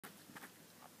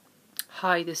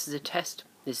Hi, this is a test.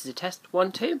 This is a test.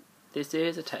 1, 2. This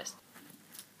is a test.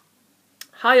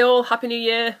 Hi all, Happy New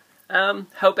Year.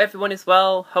 Hope everyone is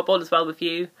well. Hope all is well with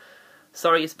you.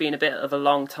 Sorry it's been a bit of a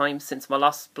long time since my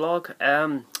last vlog.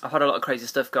 I've had a lot of crazy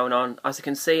stuff going on. As you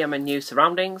can see, I'm in new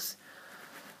surroundings.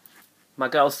 My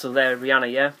girl's still there,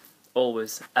 Rihanna, yeah?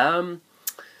 Always.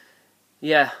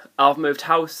 Yeah, I've moved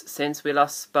house since we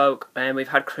last spoke, and we've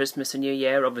had Christmas and New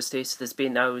Year, obviously, so there's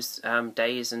been those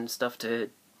days and stuff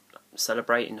to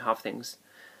celebrate and have things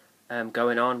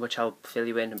going on, which I'll fill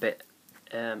you in a bit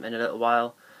in a little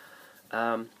while.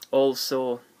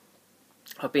 Also,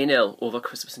 I've been ill over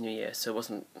Christmas and New Year, so it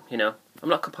wasn't, you know, I'm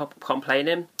not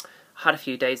complaining. I had a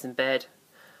few days in bed,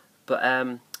 but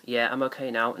yeah, I'm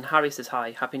okay now. And Harry says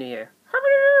hi, Happy New Year. Happy New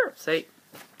Year! See?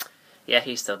 Yeah,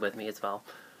 he's still with me as well,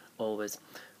 always.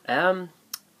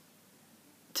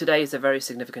 Today is a very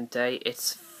significant day.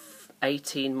 It's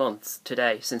 18 months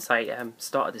today since I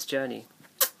started this journey.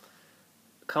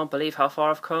 Can't believe how far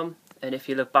I've come, and if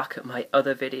you look back at my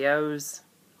other videos,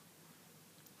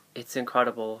 it's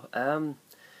incredible. When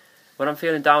I'm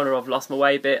feeling down or I've lost my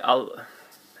way a bit,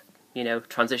 you know,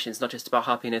 transition's not just about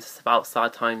happiness, it's about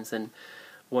sad times and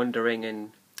wondering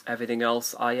and everything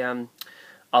else.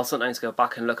 I'll sometimes go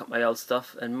back and look at my old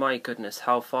stuff, and my goodness,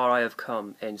 how far I have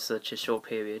come in such a short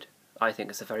period. I think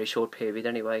it's a very short period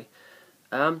anyway.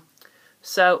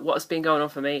 So, what's been going on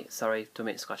for me? Sorry, don't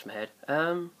mean to scratch my head.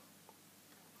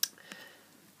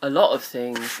 A lot of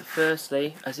things.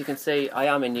 Firstly, as you can see, I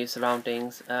am in new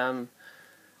surroundings.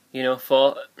 You know,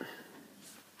 for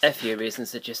a few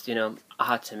reasons that just, you know, I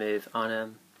had to move,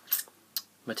 and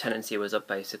my tenancy was up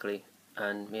basically,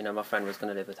 and you know, my friend was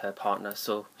going to live with her partner,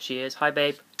 so she is. Hi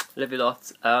babe, love you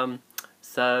lots.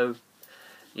 So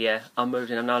yeah, I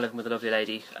moved in. I'm now living with a lovely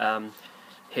lady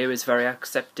who is very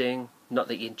accepting. Not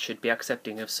that you should be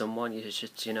accepting of someone, you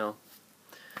just, you know,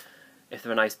 if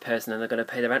they're a nice person and they're going to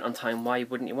pay the rent on time, why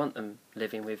wouldn't you want them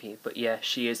living with you? But yeah,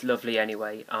 she is lovely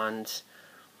anyway. And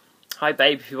hi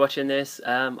babe, if you're watching this,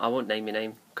 I won't name your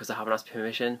name because I haven't asked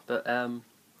permission, but I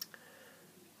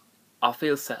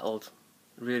feel settled,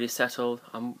 really settled.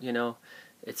 You know,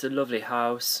 it's a lovely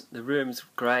house, the room's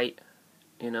great,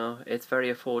 you know, it's very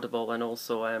affordable, and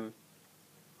also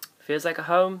feels like a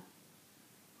home.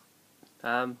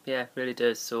 Yeah, really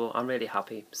does. So I'm really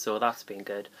happy. So that's been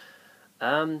good.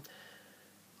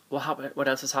 What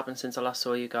else has happened since I last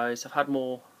saw you guys? I've had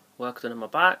more work done on my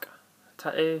back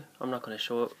tattoo. I'm not going to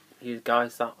show you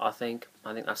guys that. I think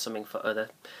that's something for other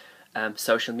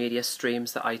social media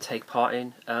streams that I take part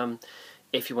in.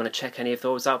 If you want to check any of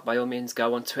those out, by all means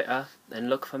go on Twitter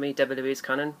and look for me, Louise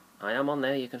Cannon. I am on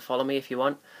there. You can follow me if you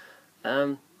want.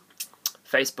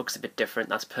 Facebook's a bit different.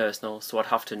 That's personal, so I'd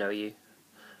have to know you.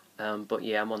 But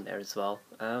yeah, I'm on there as well.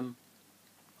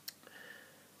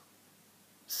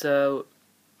 So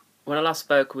when I last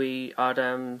spoke, we had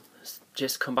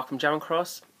just come back from Charing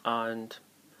Cross, and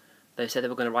they said they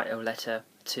were going to write a letter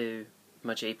to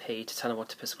my GP to tell them what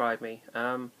to prescribe me.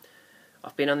 I've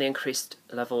been on the increased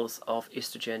levels of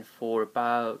estrogen for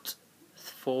about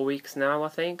 4 weeks now, I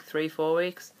think, 3-4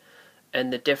 weeks,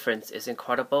 and the difference is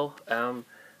incredible.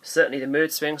 Certainly the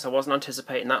mood swings, I wasn't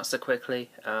anticipating that so quickly.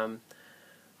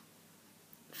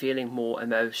 Feeling more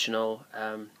emotional,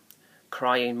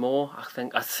 crying more. I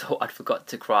think I thought I'd forgot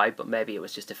to cry, but maybe it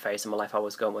was just a phase in my life I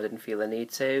was going where I didn't feel the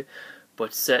need to.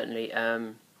 But certainly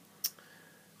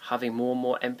having more and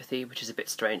more empathy, which is a bit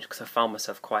strange because I found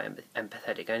myself quite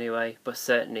empathetic anyway. But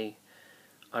certainly,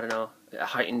 I don't know,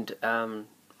 heightened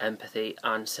empathy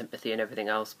and sympathy and everything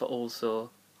else. But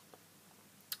also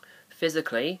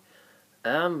physically,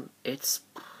 it's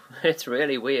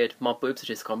really weird. My boobs have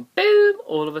just gone boom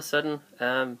all of a sudden.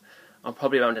 I'm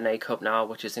probably around an A cup now,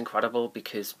 which is incredible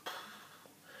because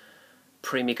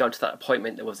pre me going to that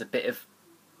appointment there was a bit of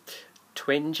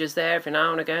twinges there every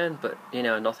now and again, but you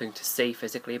know, nothing to see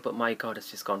physically, but my god, it's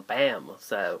just gone bam.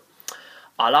 So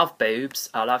I love boobs,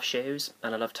 I love shoes,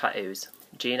 and I love tattoos.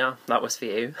 Gina, that was for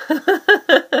you.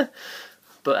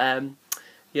 But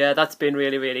yeah, that's been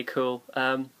really, really cool.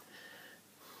 I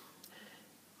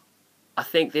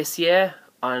think this year,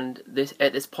 and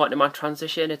at this point in my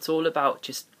transition, it's all about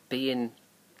just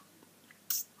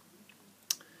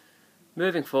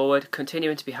moving forward,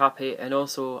 continuing to be happy, and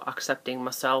also accepting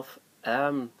myself.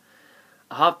 I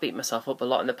have beat myself up a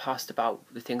lot in the past about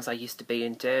the things I used to be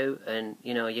and do, and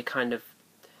you know, you kind of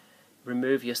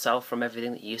remove yourself from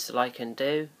everything that you used to like and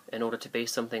do in order to be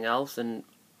something else, and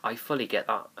I fully get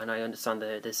that, and I understand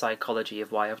the psychology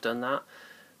of why I've done that.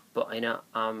 But you know,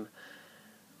 I'm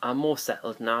more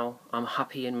settled now. I'm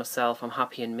happy in myself. I'm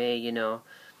happy in me. You know,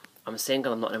 I'm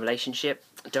single. I'm not in a relationship.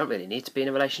 don't really need to be in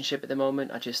a relationship at the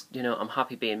moment. I just, I'm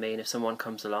happy being me, and if someone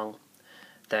comes along,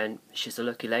 then she's a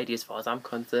lucky lady as far as I'm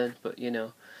concerned. But,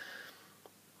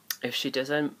 if she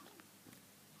doesn't,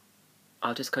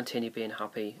 I'll just continue being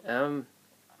happy.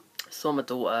 Saw my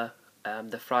daughter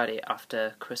the Friday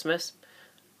after Christmas.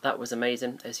 That was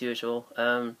amazing, as usual.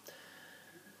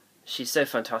 She's so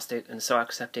fantastic and so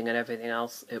accepting and everything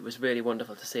else. It was really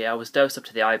wonderful to see. I was dosed up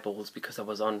to the eyeballs because I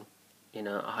was on,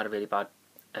 I had a really bad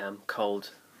cold.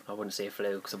 I wouldn't say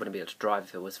flu because I wouldn't be able to drive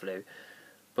if it was flu.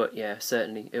 But yeah,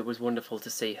 certainly it was wonderful to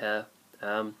see her.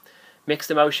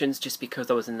 Mixed emotions just because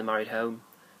I was in the married home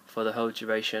for the whole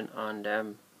duration,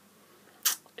 and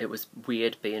it was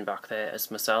weird being back there as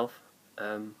myself.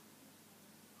 Having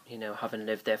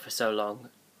lived there for so long,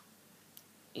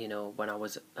 when I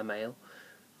was a male,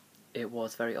 it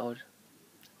was very odd.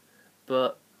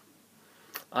 But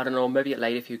I don't know, maybe it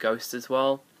laid a few ghosts as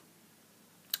well.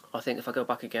 I think if I go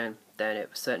back again, then it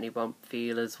certainly won't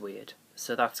feel as weird.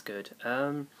 So that's good.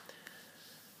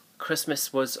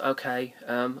 Christmas was okay.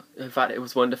 In fact, it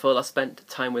was wonderful. I spent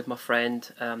time with my friend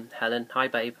Helen. Hi,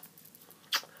 babe.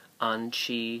 And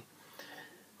she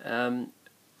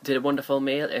did a wonderful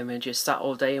meal, and we just sat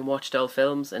all day and watched old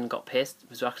films and got pissed. It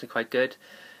was actually quite good.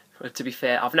 But to be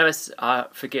fair, I've never.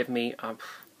 Forgive me.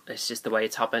 It's just the way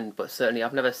it's happened. But certainly,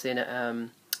 I've never seen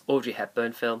an Audrey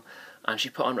Hepburn film, and she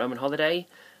put on Roman Holiday.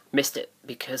 Missed it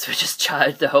because we just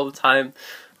chatted the whole time.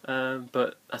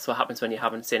 But that's what happens when you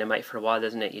haven't seen a mate for a while,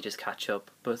 isn't it? You just catch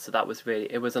up. But so that was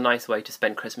really. It was a nice way to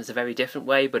spend Christmas. A very different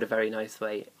way, but a very nice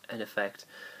way in effect.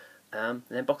 And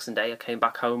then Boxing Day, I came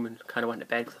back home and kind of went to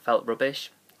bed because I felt rubbish.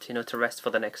 To rest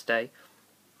for the next day.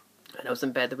 And I was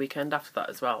in bed the weekend after that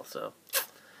as well. So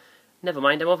never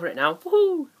mind, I'm over it now.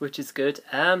 Woohoo! Which is good.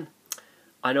 I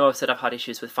know I've said I've had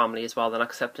issues with family as well and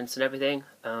acceptance and everything.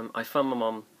 I phoned my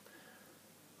mum.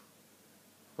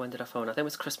 When did I phone? I think it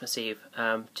was Christmas Eve.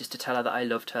 Just to tell her that I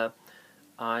loved her,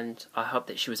 and I hoped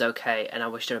that she was okay, and I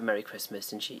wished her a Merry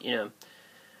Christmas. And she,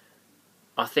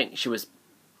 I think she was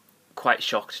quite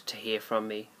shocked to hear from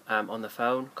me on the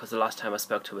phone, because the last time I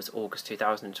spoke to her was August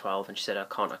 2012, and she said, I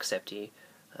can't accept you.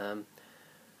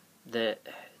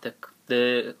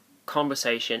 The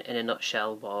conversation in a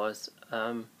nutshell was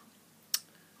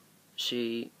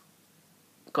she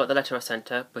got the letter I sent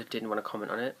her but didn't want to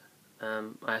comment on it.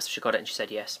 I asked if she got it and she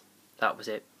said yes. That was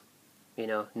it.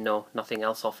 No, nothing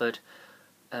else offered.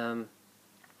 I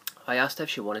asked her if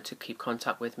she wanted to keep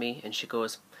contact with me, and she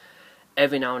goes,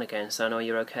 every now and again, so I know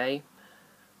you're okay.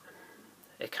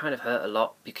 It kind of hurt a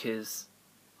lot, because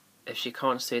if she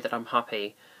can't see that I'm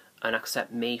happy and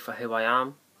accept me for who I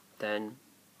am, then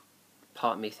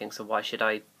part of me thinks, well, why should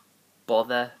I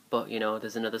bother? But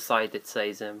there's another side that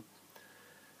says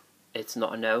it's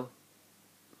not a no.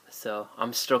 So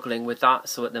I'm struggling with that.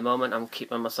 So at the moment I'm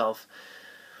keeping myself,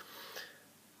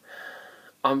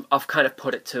 I've kind of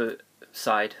put it to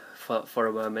side for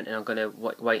a moment, and I'm going to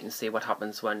wait and see what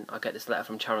happens when I get this letter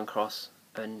from Charing Cross,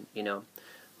 and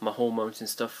my hormones and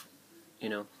stuff,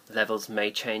 levels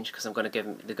may change, because they're going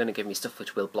to give me stuff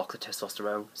which will block the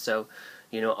testosterone. So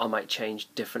I might change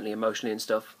differently emotionally and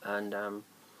stuff, and I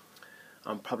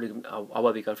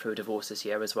will be going through a divorce this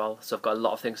year as well, so I've got a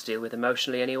lot of things to deal with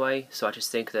emotionally anyway. So I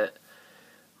just think that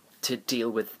to deal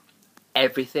with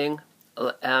everything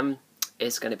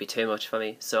is going to be too much for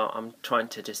me. So I'm trying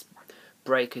to just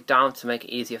break it down to make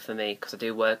it easier for me, because I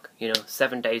do work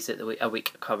 7 days a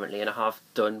week currently, and I have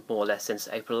done more or less since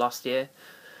April last year.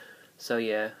 So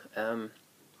yeah, I'm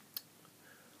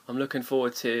looking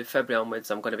forward to February onwards.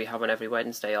 I'm going to be having every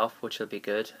Wednesday off, which will be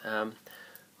good. I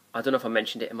don't know if I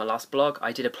mentioned it in my last blog.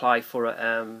 I did apply for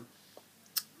a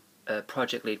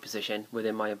project lead position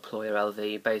within my employer,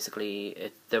 LV.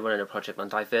 Basically, they're running a project on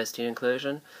diversity and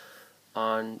inclusion,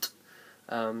 and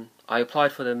I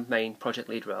applied for the main project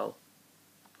lead role.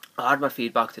 I had my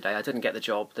feedback today. I didn't get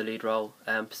the lead role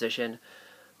position,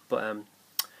 but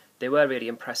they were really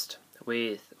impressed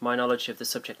with my knowledge of the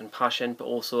subject and passion, but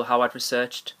also how I'd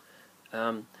researched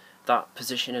that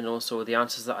position, and also the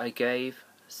answers that I gave.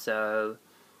 So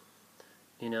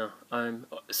I'm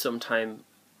sometime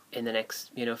in the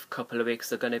next couple of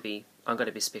weeks I'm going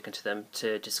to be speaking to them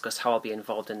to discuss how I'll be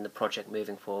involved in the project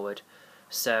moving forward.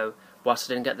 So whilst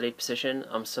I didn't get the lead position,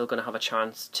 I'm still going to have a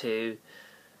chance to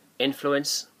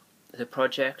influence the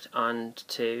project and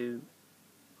to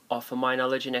offer my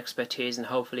knowledge and expertise, and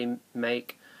hopefully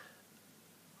make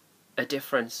a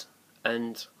difference.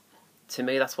 And to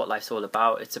me, that's what life's all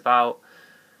about. It's about,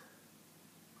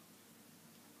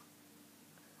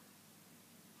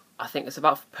 I think it's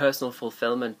about personal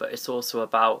fulfillment, but it's also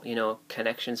about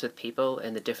connections with people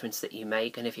and the difference that you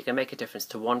make. And if you can make a difference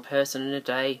to one person in a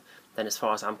day, then as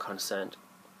far as I'm concerned,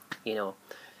 you know,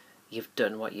 you've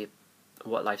done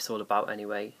what life's all about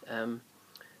anyway.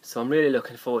 So I'm really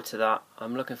looking forward to that.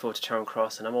 I'm looking forward to Charing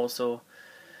Cross, and I'm also,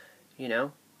 you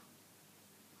know,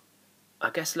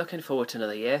 I guess looking forward to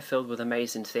another year filled with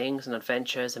amazing things and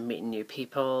adventures and meeting new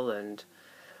people and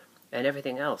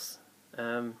everything else.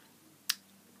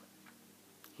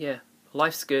 Yeah,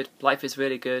 life's good. Life is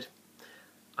really good.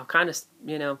 I'm kind of,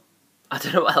 you know, I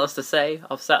don't know what else to say.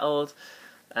 I've settled.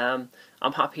 I'm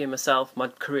happy in myself. My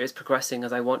career is progressing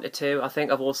as I want it to. I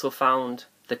think I've also found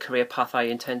the career path I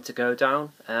intend to go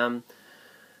down.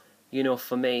 You know,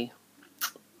 for me,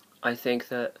 I think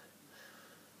that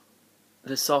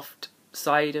the soft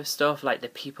side of stuff, like the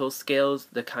people skills,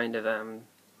 the kind of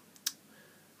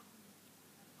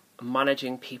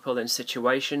managing people in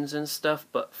situations and stuff,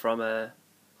 but from an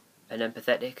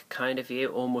empathetic kind of view,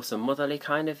 almost a motherly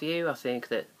kind of view. I think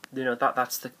that, you know,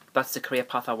 that's the career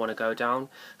path I want to go down.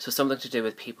 So something to do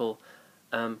with people.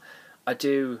 I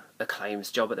do a claims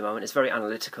job at the moment. It's very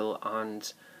analytical,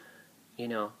 and you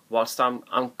know, whilst I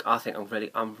think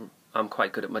I'm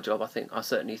quite good at my job. I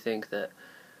certainly think that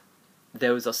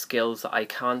those are skills that I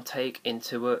can take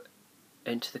into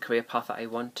the career path that I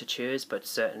want to choose, but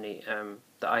certainly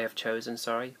that I have chosen.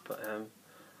 Sorry, but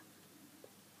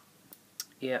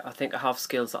yeah, I think I have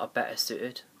skills that are better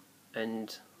suited,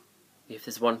 and if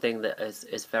there's one thing that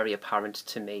is very apparent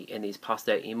to me in these past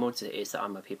 18 months, it is that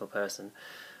I'm a people person,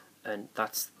 and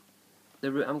that's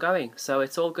the route I'm going. So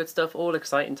it's all good stuff, all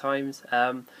exciting times.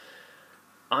 And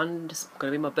it's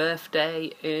going to be my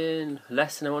birthday in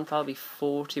less than a month. I'll be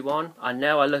 41. I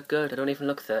know I look good. I don't even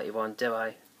look 31, do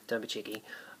I? Don't be cheeky.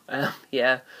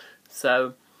 Yeah,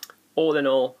 so all in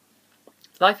all,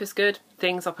 life is good.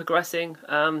 Things are progressing.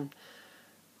 I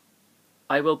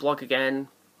will blog again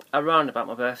around about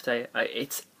my birthday.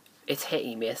 It's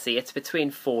hitting me. See, it's between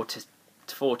 4 to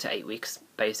 8 weeks,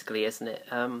 basically, isn't it?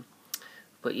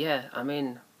 But yeah, I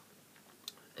mean,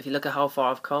 if you look at how far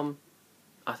I've come,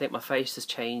 I think my face is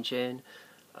changing.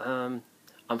 I'm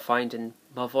finding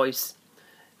my voice,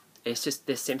 it's just,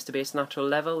 this seems to be its natural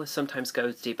level. It sometimes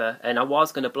goes deeper. And I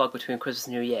was going to blog between Christmas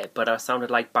and New Year, but I sounded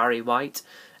like Barry White,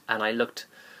 and I looked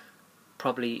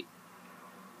probably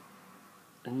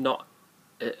not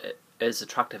as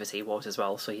attractive as he was as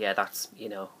well. So yeah, that's, you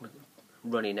know,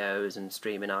 runny nose and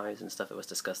streaming eyes and stuff. It was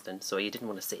disgusting. So you didn't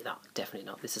want to see that. Definitely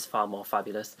not. This is far more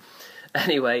fabulous.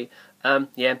 Anyway,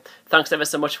 yeah, thanks ever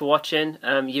so much for watching.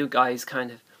 You guys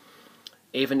kind of,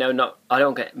 even though I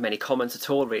don't get many comments at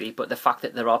all really, but the fact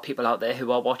that there are people out there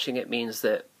who are watching it means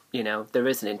that, you know, there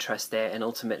is an interest there, and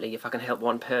ultimately if I can help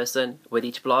one person with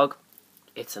each blog,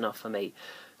 it's enough for me.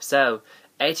 So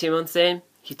 18 months in,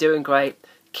 you're doing great.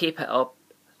 Keep it up.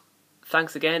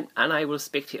 Thanks again, and I will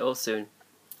speak to you all soon.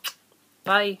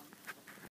 Bye.